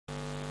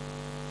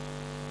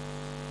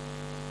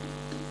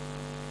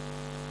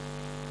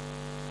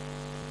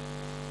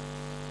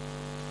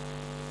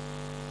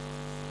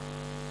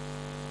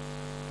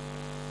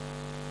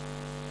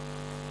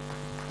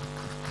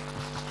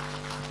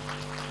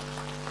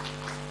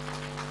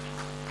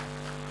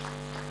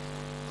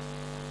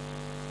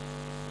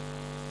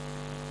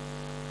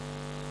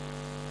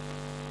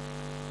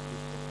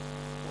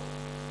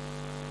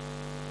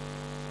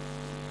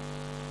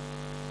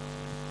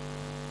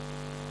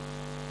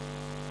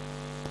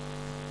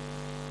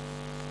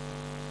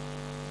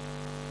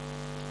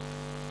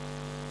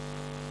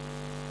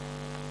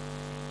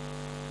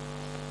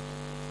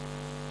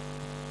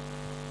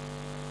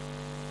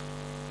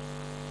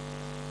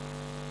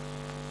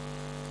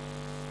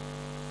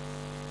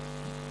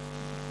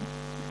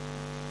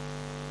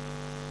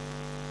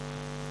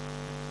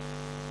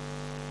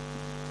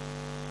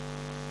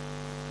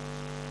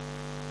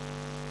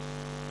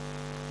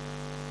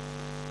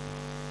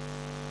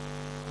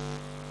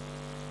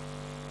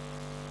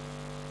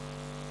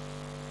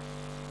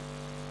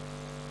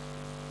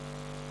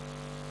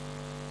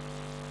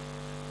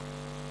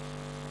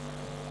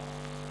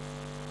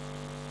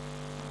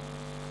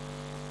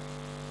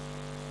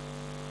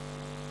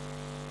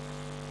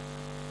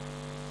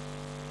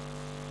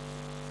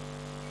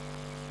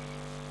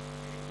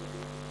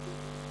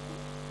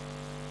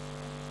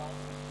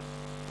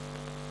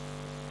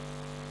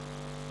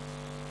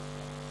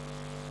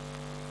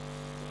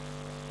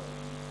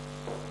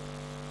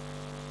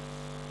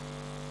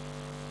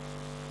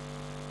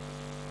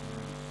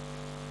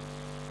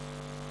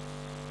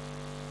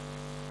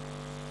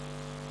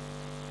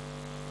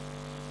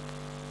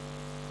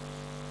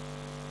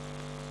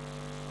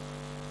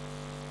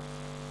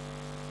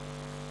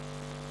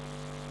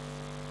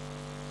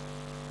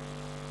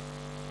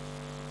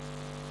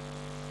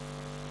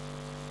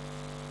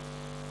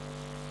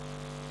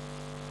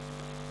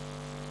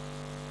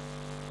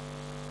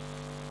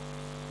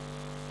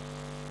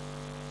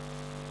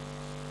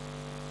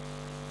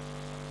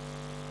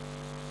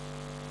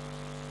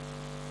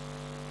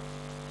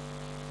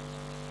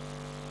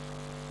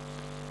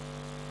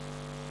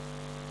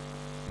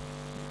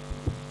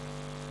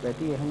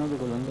Betty, I know the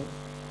Golande.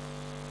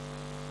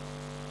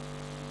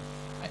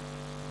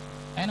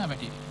 I know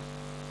Betty.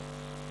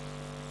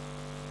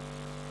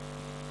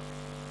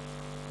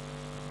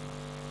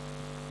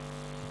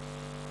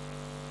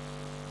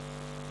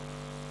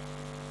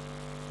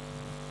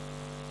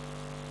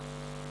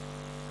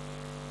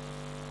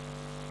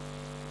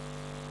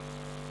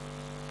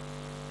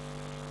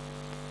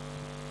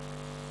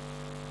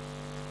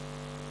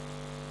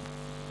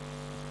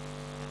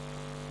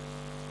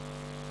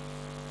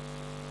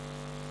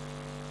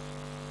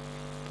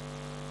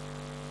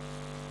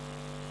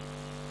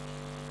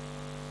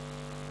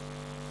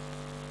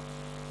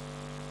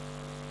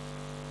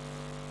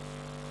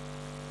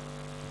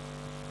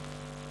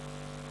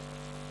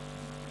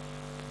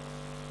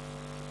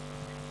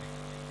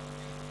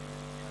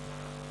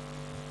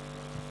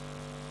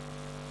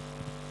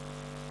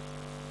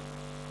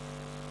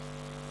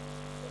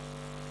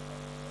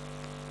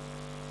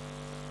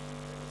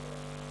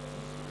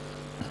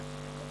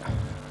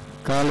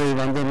 Kali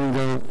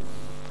Vandanungal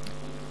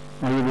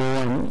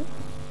Malibovan.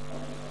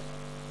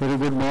 Very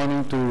good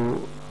morning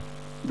to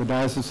the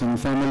Diocesan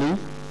family.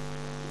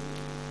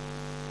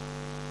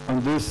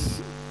 On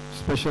this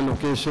special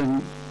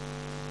occasion,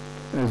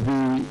 as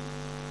we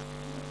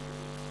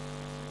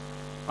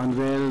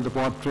unveil the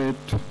portrait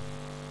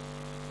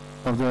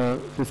of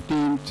the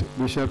 15th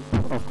Bishop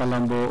of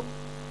Colombo,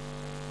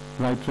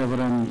 Right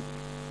Reverend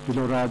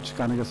Dhiloraj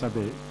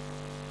Canagasabey,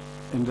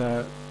 in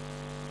the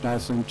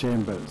Diocesan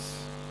chambers.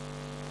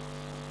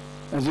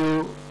 As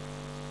you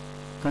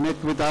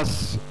connect with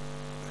us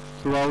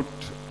throughout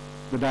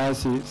the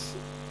diocese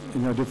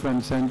in your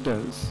different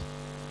centers,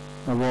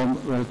 a warm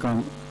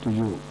welcome to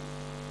you.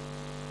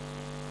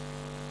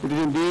 It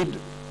is indeed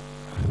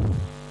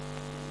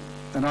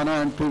an honor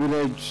and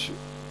privilege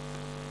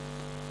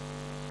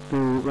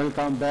to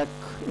welcome back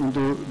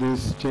into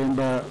this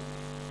chamber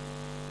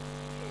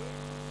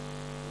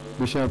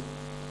Bishop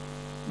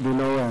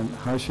Dilo and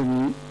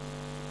Harshini,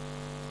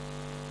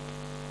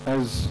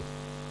 as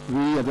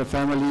we as a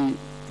family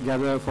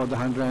gather for the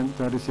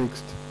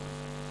 136th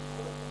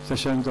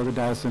sessions of the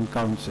Diocesan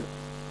Council.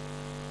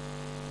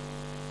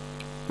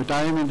 The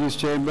time in these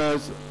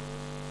chambers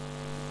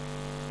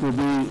will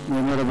be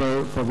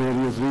memorable for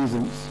various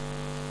reasons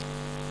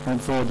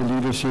and for the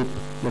leadership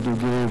that you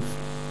gave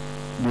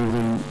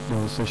during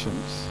those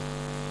sessions.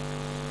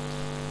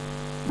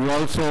 You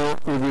also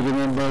will be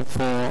remembered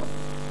for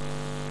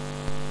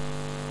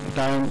the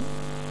time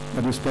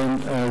that you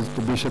spent as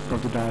the Bishop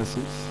of the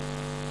Diocese.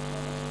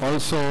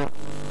 Also,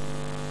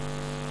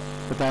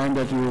 the time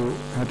that you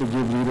had to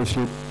give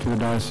leadership to the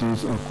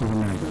Diocese of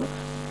Kurunegala.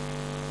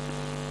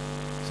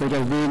 So it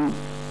has been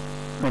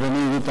not an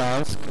easy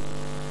task,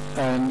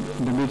 and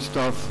in the midst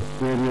of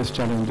various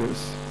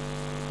challenges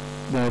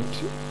that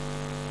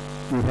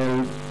you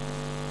held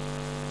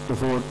the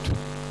fort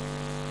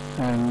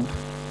and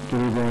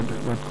delivered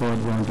what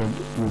God wanted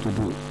you to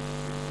do.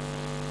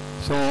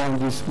 So on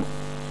this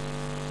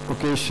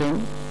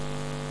occasion,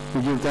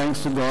 we give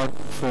thanks to God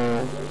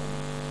for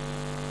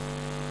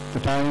the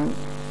time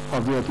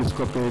of the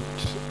episcopate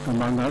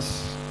among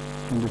us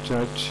in the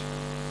church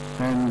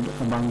and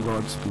among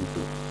God's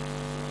people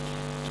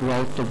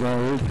throughout the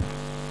world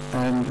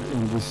and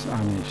in this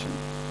our nation.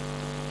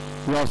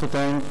 We also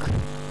thank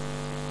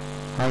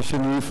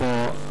Harshini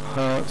for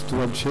her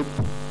stewardship,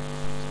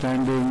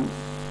 standing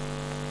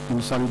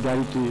in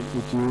solidarity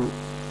with you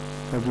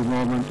every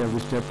moment, every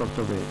step of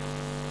the way,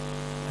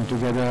 and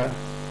together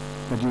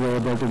that you were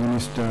able to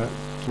minister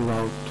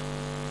throughout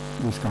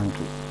this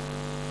country.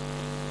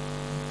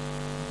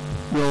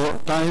 Your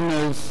time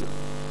as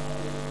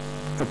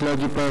a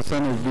clergy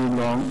person has been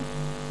long,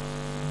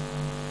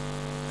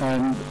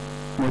 and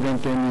more than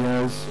 10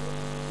 years,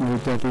 maybe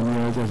 13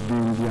 years as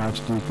being the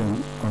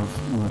Archdeacon of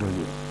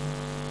Murali.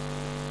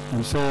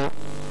 And so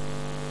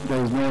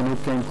there is no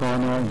nook and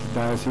corner in the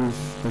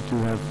diocese that you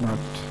have not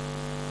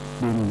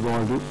been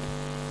involved with,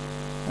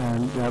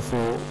 and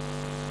therefore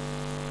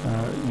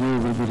you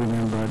will be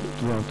remembered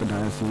throughout the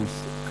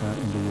diocese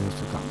in the years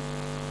to come.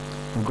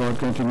 May God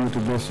continue to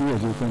bless you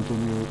as you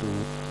continue to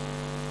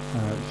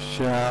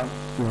share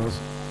your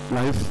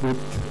life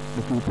with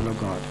the people of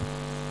God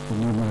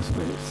in numerous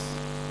ways.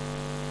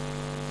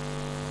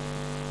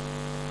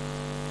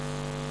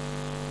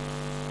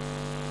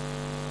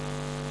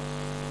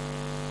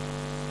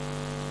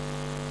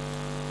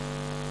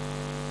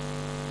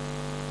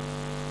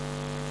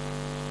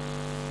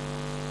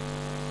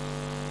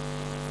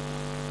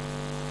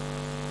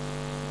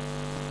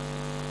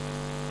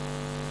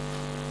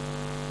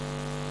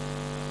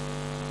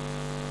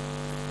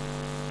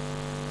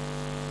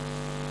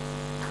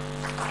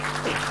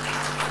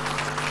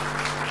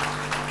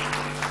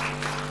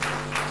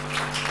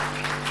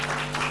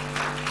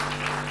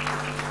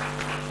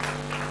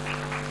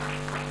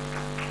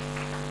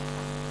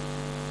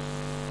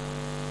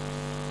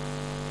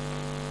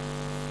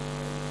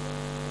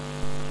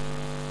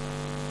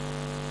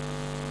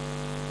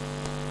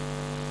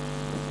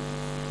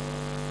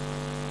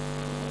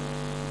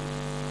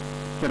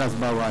 Let us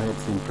bow our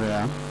heads in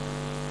prayer.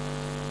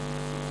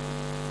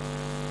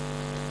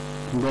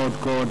 Lord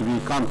God, we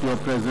come to your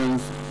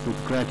presence with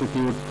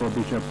gratitude for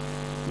Bishop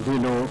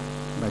Dhilo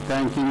by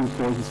thanking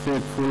for his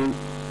faithful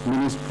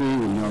ministry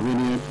in your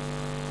vineyard.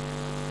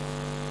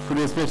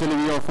 Today especially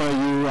we offer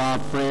you our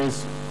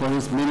praise for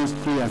his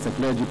ministry as a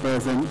clergy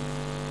person,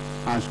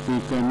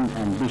 Archdeacon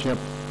and Bishop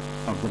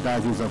of the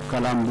Diocese of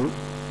Colombo.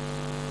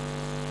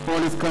 All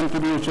his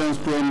contributions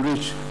to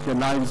enrich the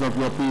lives of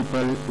your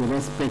people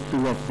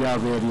irrespective of their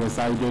various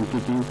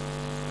identities,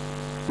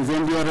 his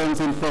endurance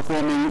in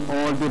performing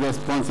all the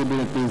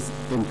responsibilities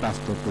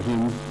entrusted to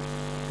him.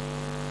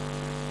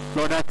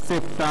 Lord,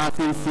 accept our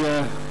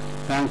sincere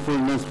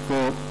thankfulness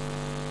for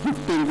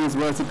gifting this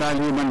versatile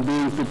human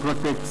being to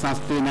protect,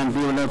 sustain and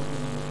develop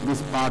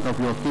this part of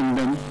your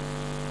kingdom.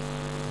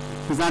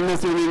 His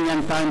unassuming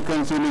and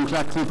time-consuming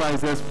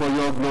sacrifices for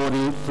your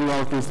glory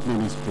throughout his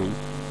ministry.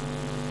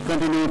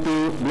 Continue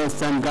to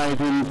bless and guide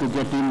him to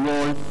get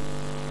involved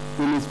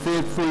in his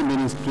faithful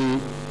ministry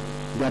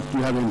that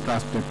you have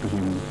entrusted to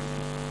him.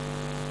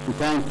 We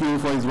thank you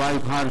for his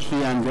wife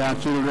Harshi and their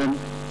children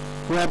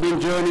who have been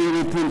journeying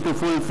with him to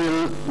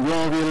fulfill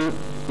your will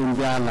in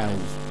their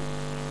lives.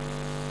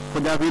 For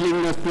their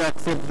willingness to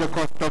accept the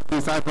cost of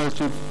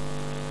discipleship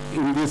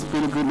in this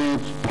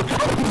pilgrimage,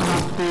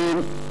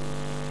 sustain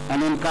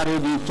and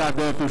encourage each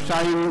other to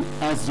shine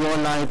as your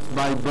lights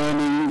by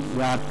burning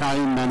their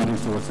time and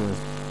resources.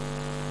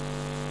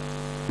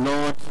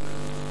 Lord,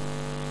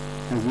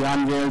 as we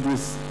unveil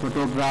this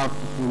photograph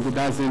in the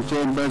Diocesan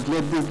chambers,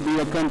 let this be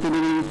a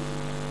continuing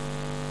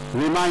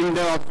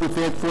reminder of the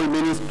faithful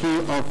ministry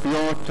of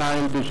your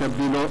child Bishop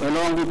Dhilo,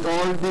 along with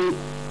all the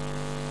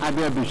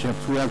other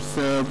bishops who have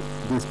served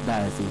this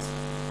diocese.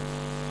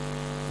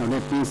 Now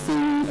let me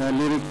sing a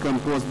lyric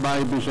composed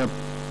by Bishop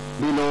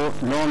Dhilo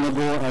long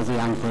ago as a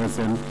young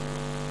person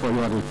for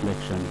your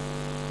reflection.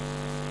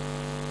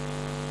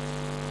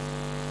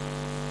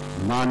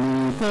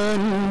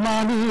 Manidane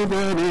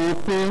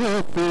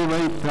petu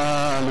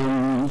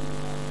vaithalum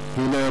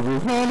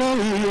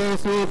hilavuhalai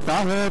yesu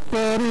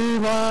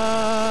tahateriva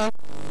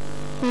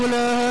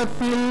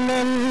ulagathil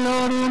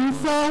ellorun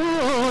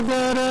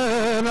sahodara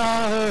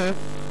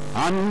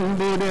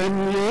anbudan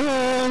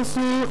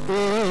yesu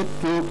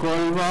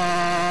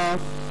ettukolvar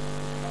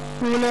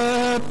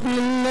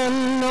ulagathil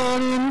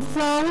ellorun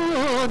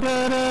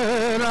sahodara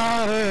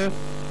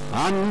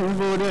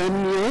anbudan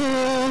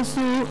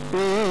yesu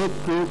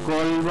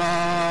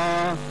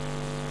ettukolvar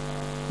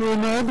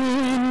umadu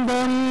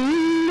imbam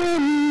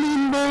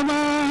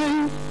imbamai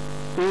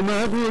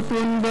umadu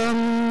tumbam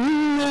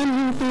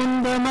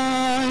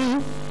tumbamai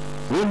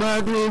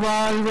umadu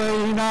வாழ்வை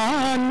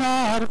நான்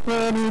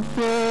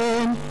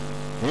அர்ப்பணித்தேன்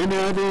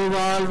எனது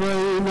வாழ்வை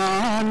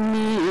நான்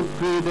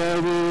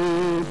மீட்டிடவே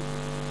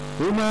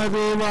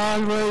உமது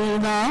வாழ்வை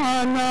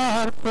நான்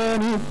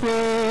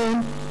அர்ப்பணித்தேன்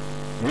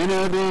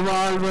எனது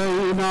வாழ்வை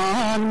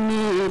நான்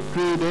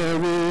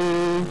மீட்டிடவே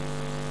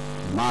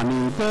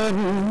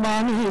மனிதன்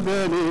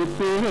மனிதனை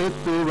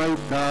பிரித்து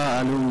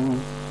வைத்தாலும்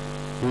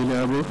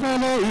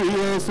இலவுகளை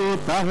இயேசு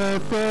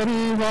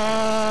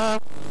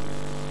தகத்தறிவார்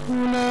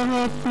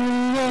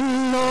உலகத்தில்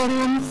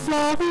எல்லோரும்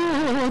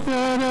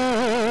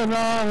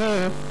சகோதரராக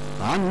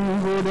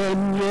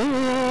அன்புடன்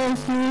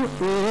இயேசு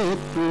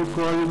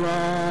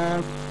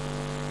ஏற்றுக்கொள்வார்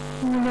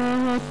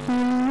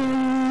உலகத்தில்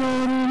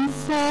எல்லோரும்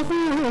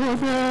சகோதரராக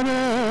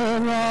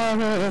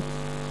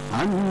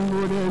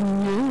அன்புடன்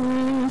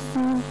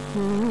இயேசு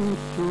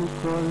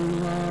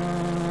ஏற்றுக்கொள்வார்.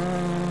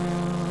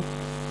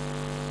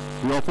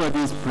 We offer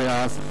these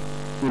prayers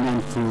in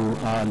and through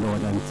our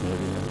Lord and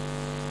Savior.